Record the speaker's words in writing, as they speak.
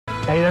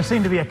Hey, there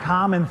seemed to be a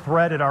common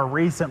thread at our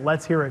recent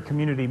Let's Hear It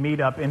community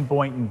meetup in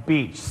Boynton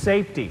Beach.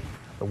 Safety,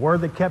 the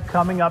word that kept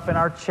coming up in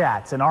our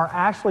chats. And our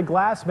Ashley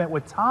Glass met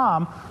with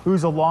Tom,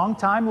 who's a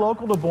longtime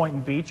local to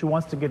Boynton Beach, who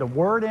wants to get a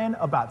word in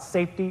about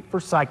safety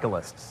for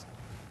cyclists.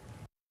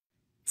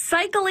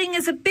 Cycling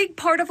is a big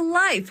part of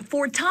life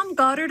for Tom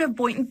Goddard of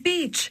Boynton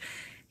Beach.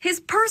 His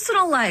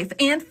personal life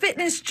and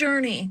fitness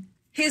journey,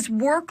 his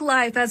work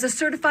life as a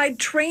certified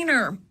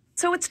trainer.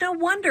 So it's no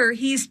wonder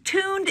he's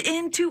tuned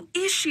into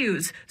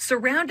issues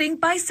surrounding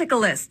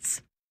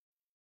bicyclists.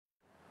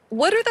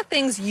 What are the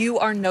things you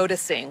are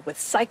noticing with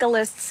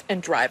cyclists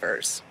and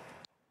drivers?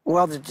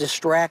 Well, the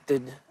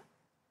distracted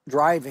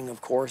driving,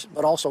 of course,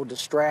 but also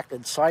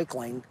distracted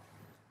cycling.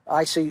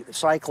 I see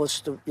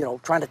cyclists,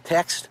 trying to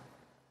text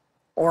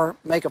or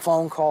make a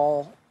phone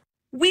call.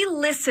 We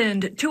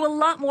listened to a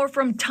lot more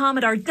from Tom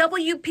at our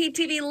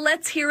WPTV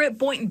Let's Hear It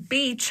Boynton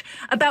Beach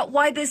about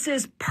why this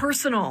is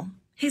personal.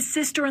 His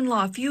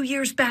sister-in-law a few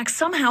years back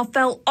somehow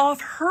fell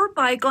off her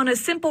bike on a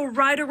simple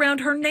ride around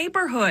her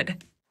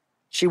neighborhood.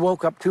 She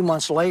woke up 2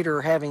 months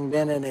later having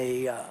been in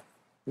a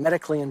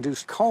medically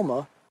induced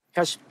coma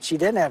because she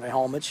didn't have a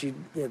helmet.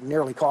 It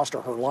nearly cost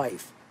her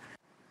life.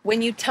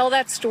 When you tell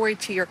that story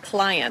to your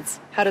clients,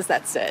 how does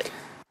that sit?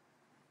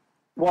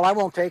 Well, I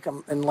won't take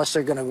them unless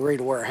they're going to agree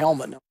to wear a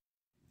helmet.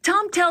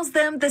 Tom tells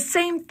them the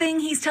same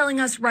thing he's telling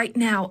us right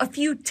now, a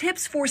few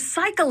tips for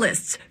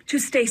cyclists to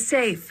stay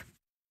safe.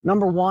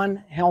 Number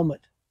one,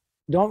 helmet.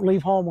 Don't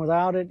leave home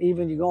without it.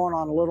 Even if you're going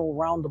on a little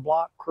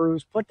round-the-block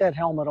cruise, put that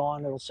helmet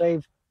on. It'll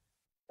save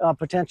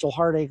potential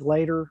heartache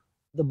later.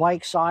 The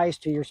bike size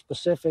to your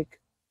specific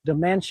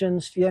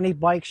dimensions. Any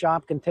bike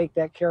shop can take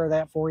care of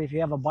that for you if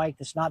you have a bike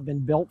that's not been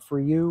built for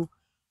you.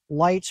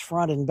 Lights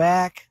front and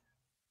back.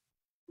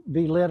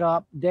 Be lit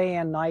up day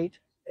and night,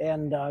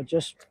 and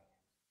just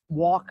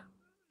walk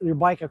your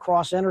bike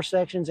across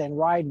intersections and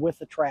ride with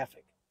the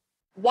traffic.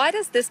 Why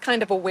does this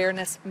kind of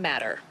awareness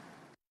matter?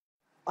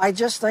 I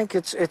just think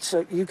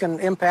you can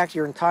impact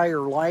your entire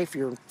life,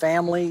 your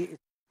family.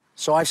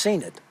 So I've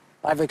seen it.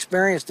 I've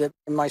experienced it.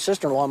 My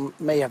sister-in-law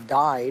may have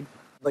died,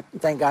 but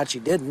thank God she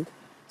didn't.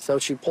 So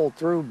she pulled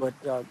through, but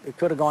it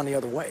could have gone the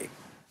other way.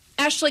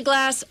 Ashley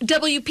Glass,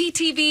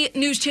 WPTV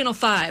News Channel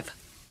 5.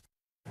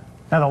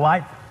 Now, the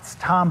lights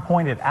Tom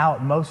pointed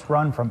out most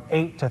run from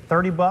 $8 to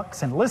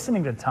 $30, and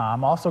listening to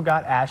Tom also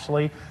got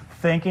Ashley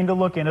thinking to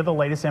look into the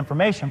latest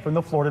information from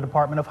the Florida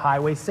Department of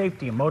Highway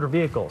Safety and Motor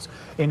Vehicles.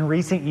 In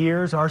recent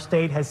years, our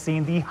state has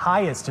seen the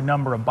highest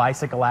number of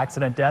bicycle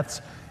accident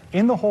deaths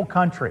in the whole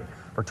country.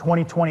 For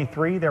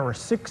 2023, there were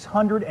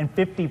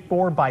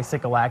 654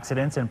 bicycle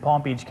accidents in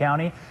Palm Beach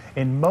County.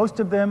 In most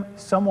of them,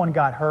 someone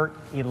got hurt.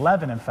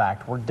 11, in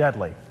fact, were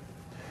deadly.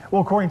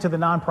 Well, according to the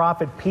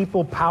nonprofit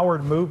People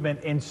Powered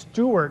Movement in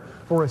Stewart,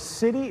 for a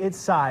city its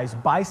size,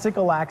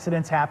 bicycle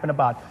accidents happen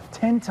about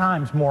 10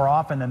 times more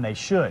often than they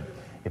should.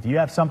 If you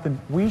have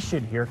something we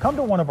should hear, come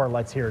to one of our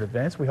Let's Hear It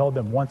events. We hold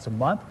them once a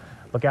month.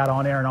 Look out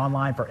on air and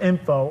online for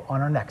info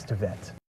on our next event.